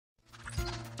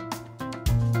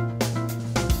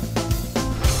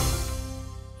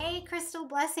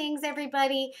Blessings,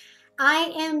 everybody.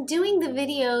 I am doing the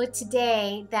video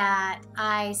today that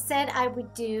I said I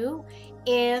would do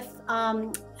if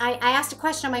I asked a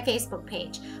question on my Facebook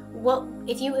page. What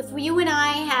if you and I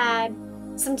had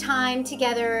some time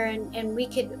together and we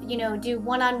could, do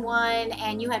one-on-one,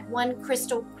 and you had one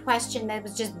crystal question that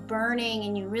was just burning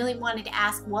and you really wanted to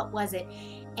ask what was it,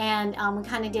 and we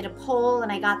kind of did a poll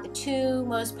and I got the two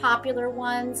most popular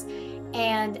ones,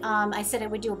 and I said I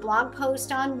would do a blog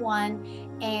post on one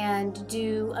and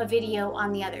do a video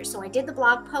on the other. So I did the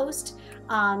blog post.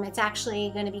 It's actually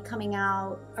going to be coming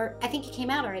out, or I think it came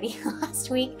out already last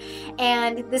week,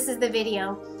 and this is the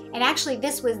video. And actually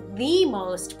this was the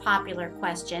most popular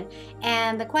question,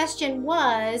 and the question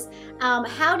was,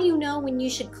 how do you know when you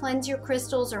should cleanse your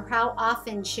crystals, or how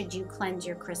often should you cleanse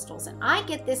your crystals? And I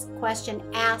get this question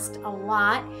asked a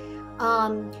lot,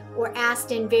 or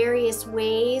asked in various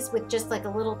ways with just like a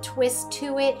little twist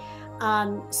to it.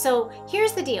 So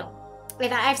here's the deal,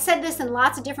 and I've said this in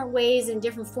lots of different ways in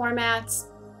different formats.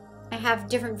 I have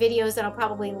different videos that I'll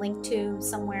probably link to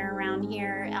somewhere around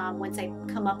here once I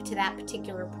come up to that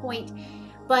particular point.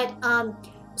 But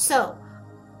so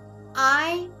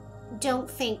I don't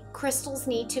think crystals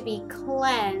need to be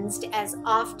cleansed as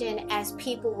often as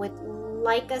people would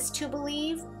like us to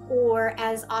believe, or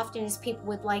as often as people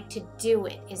would like to do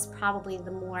it, is probably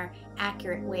the more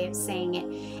accurate way of saying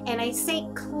it. And I say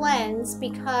cleanse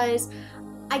because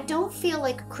I don't feel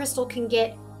like a crystal can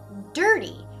get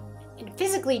dirty.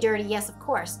 Physically dirty, yes, of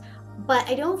course, but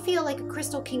I don't feel like a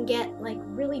crystal can get like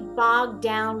really bogged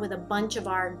down with a bunch of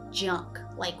our junk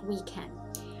like we can.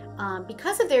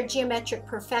 Because of their geometric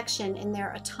perfection and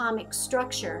their atomic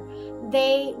structure,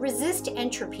 they resist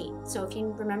entropy. So if you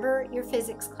remember your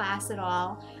physics class at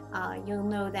all, you'll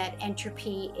know that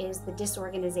entropy is the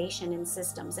disorganization in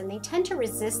systems, and they tend to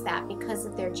resist that because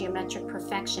of their geometric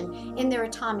perfection in their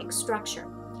atomic structure.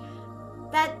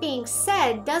 That being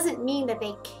said, doesn't mean that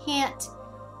they can't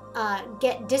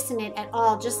get dissonant at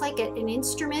all. Just like an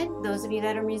instrument, those of you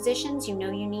that are musicians, you know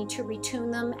you need to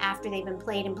retune them after they've been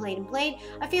played and played and played.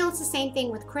 I feel it's the same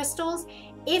thing with crystals.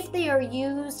 If they are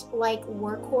used like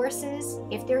workhorses,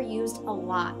 if they're used a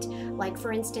lot, like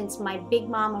for instance my Big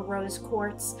Mama rose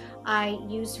quartz, I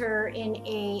use her in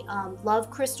a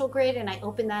love crystal grid, and I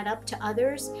open that up to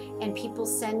others, and people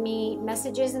send me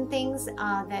messages and things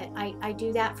that I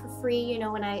do that for free,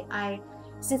 and I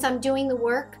since I'm doing the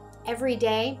work every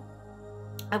day,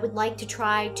 I would like to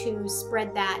try to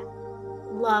spread that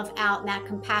love out and that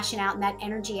compassion out and that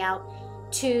energy out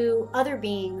to other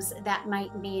beings that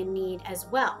might be in need as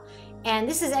well. And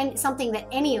this is something that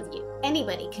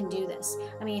anybody can do this.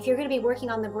 I mean, if you're going to be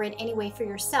working on the grid anyway for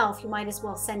yourself, you might as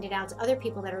well send it out to other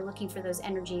people that are looking for those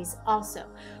energies also.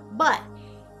 But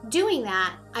doing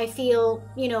that, I feel,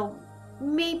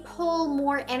 may pull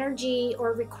more energy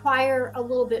or require a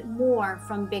little bit more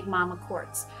from Big Mama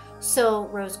quartz, so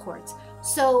rose quartz.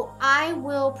 So I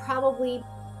will probably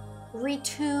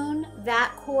retune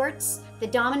that quartz. The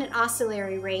dominant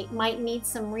oscillatory rate might need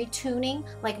some retuning,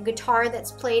 like a guitar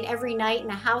that's played every night in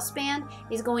a house band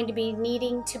is going to be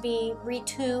needing to be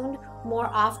retuned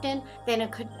more often than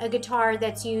a guitar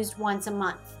that's used once a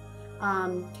month.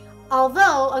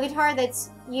 Although a guitar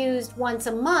that's used once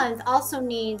a month also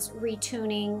needs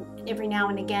retuning every now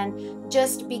and again,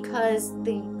 just because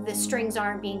the strings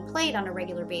aren't being played on a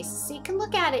regular basis. So you can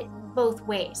look at it both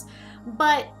ways.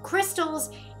 But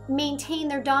crystals maintain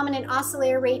their dominant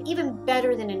oscillator rate even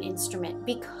better than an instrument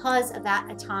because of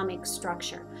that atomic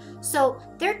structure. So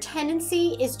their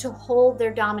tendency is to hold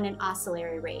their dominant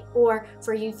oscillatory rate, or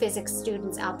for you physics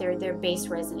students out there, their base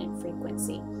resonant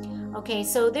frequency. Okay,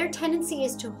 so their tendency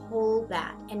is to hold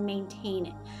that and maintain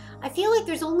it. I feel like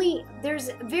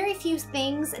there's very few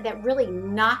things that really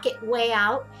knock it way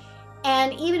out,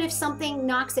 and even if something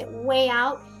knocks it way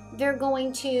out, they're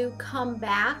going to come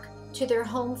back to their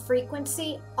home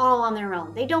frequency all on their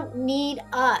own. They don't need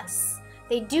us.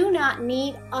 They do not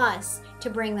need us to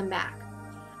bring them back.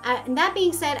 And that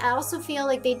being said, I also feel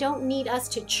like they don't need us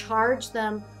to charge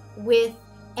them with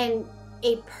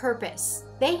a purpose.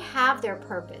 They have their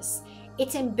purpose.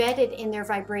 It's embedded in their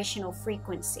vibrational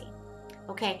frequency.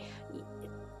 Okay,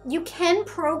 you can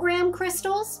program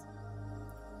crystals.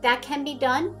 That can be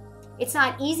done. It's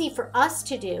not easy for us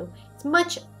to do. It's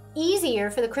much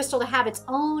easier for the crystal to have its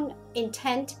own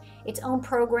intent, its own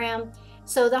program.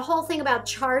 So the whole thing about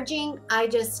charging,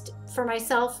 for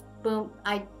myself, boom,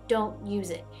 I don't use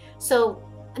it. So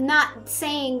I'm not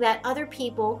saying that other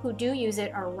people who do use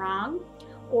it are wrong,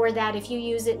 or that if you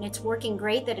use it and it's working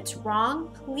great, that it's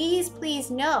wrong. Please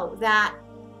know that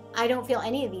I don't feel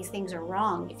any of these things are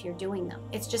wrong if you're doing them.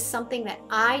 It's just something that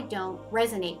I don't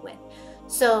resonate with.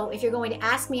 So if you're going to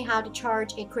ask me how to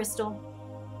charge a crystal,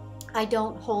 I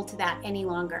don't hold to that any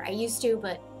longer. I used to,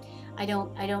 but I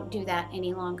don't do that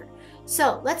any longer.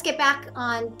 So let's get back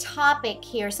on topic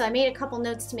here. So I made a couple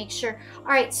notes to make sure. All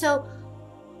right, so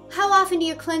how often do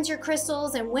you cleanse your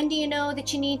crystals, and when do you know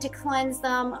that you need to cleanse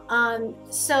them?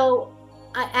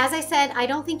 As I said, I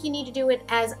don't think you need to do it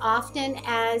as often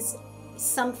as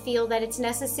some feel that it's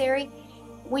necessary.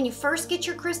 When you first get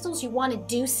your crystals, you want to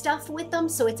do stuff with them,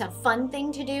 so it's a fun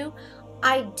thing to do.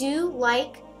 I do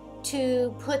like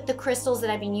to put the crystals that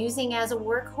I've been using as a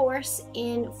workhorse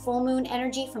in full moon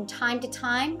energy from time to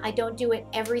time. I don't do it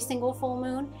every single full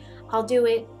moon. I'll do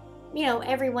it, you know,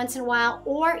 every once in a while,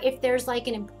 or if there's like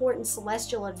an important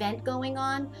celestial event going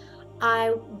on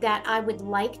that I would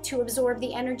like to absorb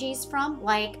the energies from,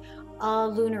 like a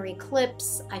lunar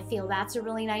eclipse. I feel that's a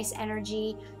really nice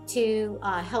energy to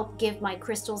help give my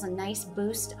crystals a nice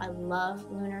boost. I love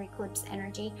lunar eclipse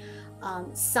energy.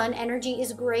 Sun energy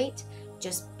is great.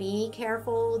 Just be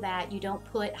careful that you don't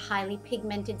put highly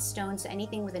pigmented stones.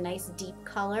 Anything with a nice deep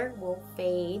color will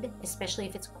fade, especially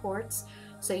if it's quartz.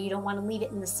 So you don't want to leave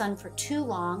it in the sun for too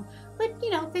long. But,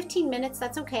 you know, 15 minutes,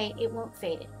 that's okay. It won't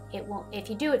fade it. It won't. If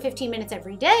you do it 15 minutes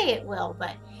every day, it will.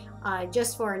 But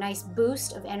just for a nice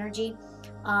boost of energy,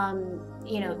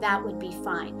 you know, that would be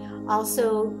fine.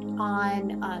 Also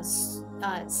on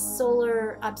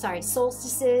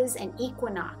solstices and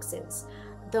equinoxes.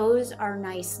 Those are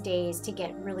nice days to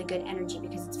get really good energy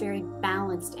because it's very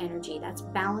balanced energy. That's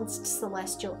balanced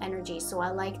celestial energy. So I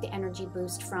like the energy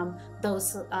boost from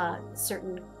those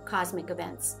certain cosmic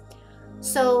events.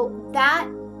 So that,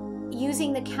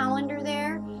 using the calendar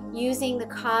there, using the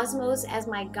cosmos as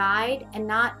my guide, and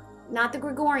not the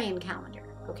Gregorian calendar.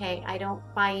 Okay, I don't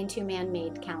buy into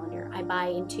man-made calendar. I buy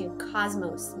into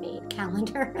cosmos-made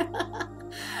calendar. I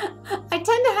tend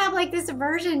to have like this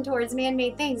aversion towards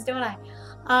man-made things, don't I?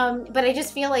 But I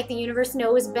just feel like the universe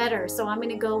knows better, so I'm going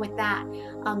to go with that.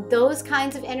 Those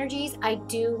kinds of energies, I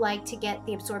do like to get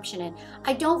the absorption in.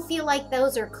 I don't feel like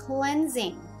those are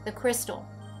cleansing the crystal,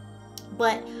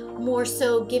 but more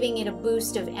so giving it a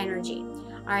boost of energy.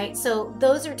 All right, so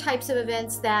those are types of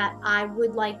events that I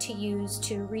would like to use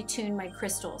to retune my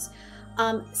crystals.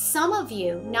 Some of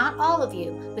you, not all of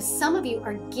you, but some of you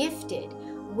are gifted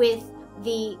with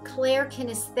the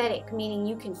clairkinesthetic, meaning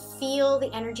you can feel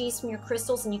the energies from your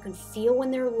crystals, and you can feel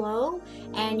when they're low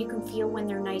and you can feel when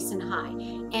they're nice and high.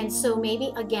 And so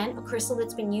maybe, again, a crystal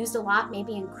that's been used a lot,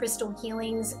 maybe in crystal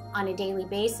healings on a daily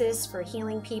basis for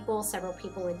healing people, several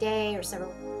people a day or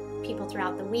several people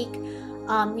throughout the week,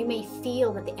 you may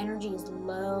feel that the energy is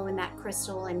low in that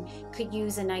crystal and could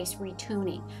use a nice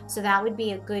retuning. So that would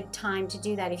be a good time to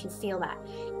do that if you feel that.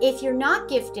 If you're not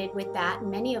gifted with that,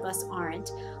 many of us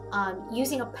aren't,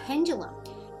 using a pendulum.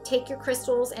 Take your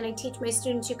crystals, and I teach my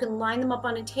students you can line them up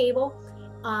on a table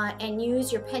and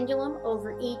use your pendulum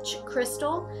over each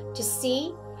crystal to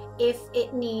see if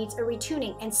it needs a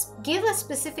retuning, and give a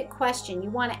specific question. You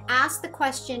want to ask the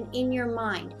question in your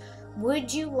mind.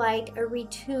 Would you like a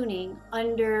retuning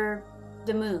under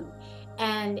the moon?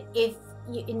 And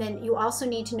then you also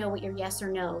need to know what your yes or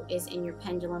no is in your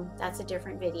pendulum. That's a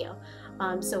different video.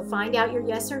 So find out your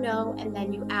yes or no, and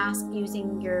then you ask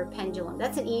using your pendulum.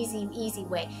 That's an easy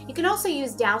way. You can also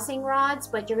use dowsing rods,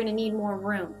 but you're going to need more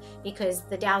room because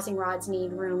the dowsing rods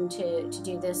need room to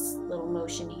do this little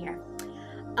motion here.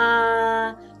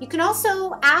 You can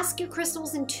also ask your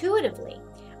crystals intuitively.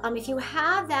 If you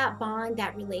have that bond,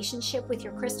 that relationship with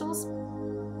your crystals,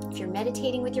 if you're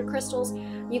meditating with your crystals,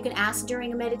 you can ask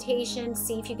during a meditation,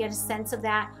 see if you get a sense of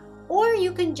that. Or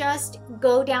you can just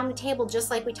go down the table, just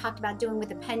like we talked about doing with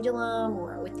the pendulum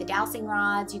or with the dowsing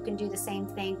rods. You can do the same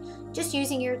thing, just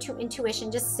using your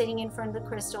intuition, just sitting in front of the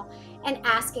crystal and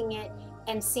asking it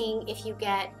and seeing if you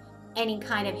get any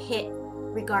kind of hit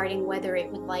regarding whether it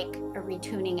would like a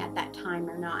retuning at that time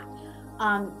or not.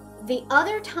 The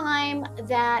other time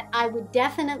that I would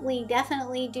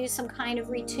definitely do some kind of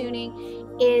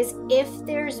retuning is if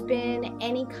there's been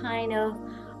any kind of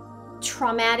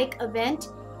traumatic event.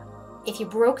 If you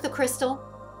broke the crystal,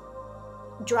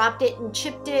 dropped it and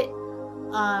chipped it,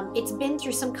 it's been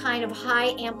through some kind of high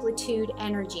amplitude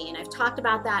energy. And I've talked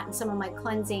about that in some of my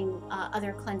cleansing,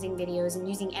 other cleansing videos, and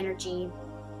using energy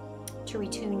to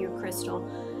retune your crystal.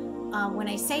 When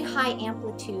I say high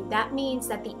amplitude, that means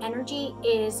that the energy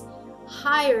is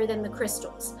higher than the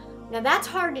crystals. Now that's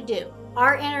hard to do.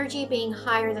 Our energy being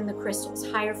higher than the crystals,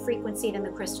 higher frequency than the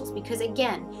crystals, because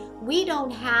again, we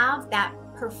don't have that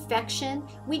perfection.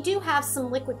 We do have some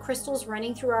liquid crystals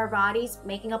running through our bodies,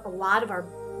 making up a lot of our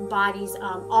bodies.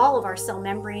 All of our cell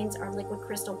membranes are liquid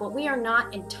crystal, but we are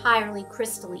not entirely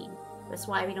crystalline. That's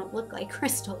why we don't look like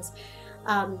crystals.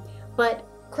 But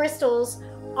crystals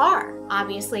are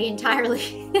obviously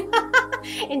entirely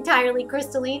entirely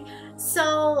crystalline,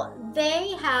 so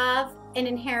they have an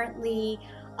inherently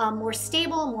more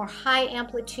stable, more high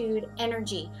amplitude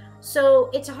energy, so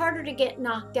it's harder to get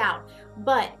knocked out.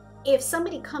 But if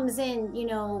somebody comes in, you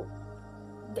know,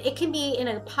 it can be in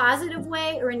a positive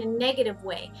way or in a negative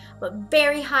way, but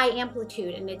very high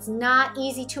amplitude, and it's not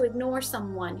easy to ignore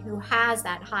someone who has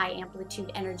that high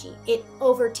amplitude energy. It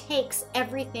overtakes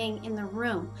everything in the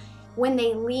room. When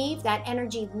they leave, that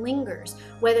energy lingers,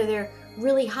 whether they're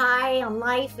really high on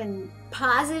life and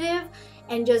positive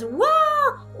and just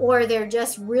whoa, or they're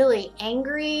just really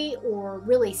angry or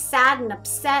really sad and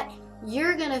upset.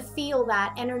 You're gonna feel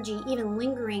that energy even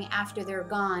lingering after they're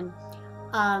gone.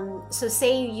 So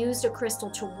say you used a crystal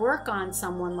to work on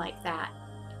someone like that,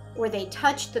 or they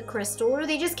touched the crystal, or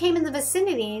they just came in the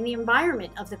vicinity, in the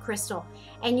environment of the crystal,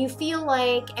 and you feel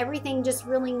like everything just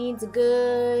really needs a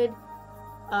good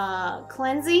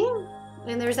cleansing,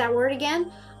 and there's that word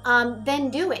again, then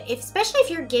do it. Especially if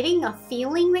you're getting a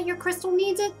feeling that your crystal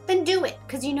needs it, then do it,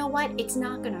 because you know what? It's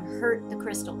not going to hurt the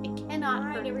crystal. It cannot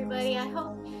hurt everybody. I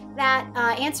hope that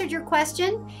answered your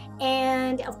question,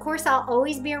 and of course I'll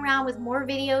always be around with more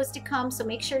videos to come, so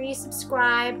make sure you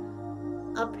subscribe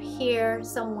up here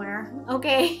somewhere.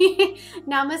 Okay.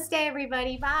 Namaste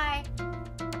everybody. Bye.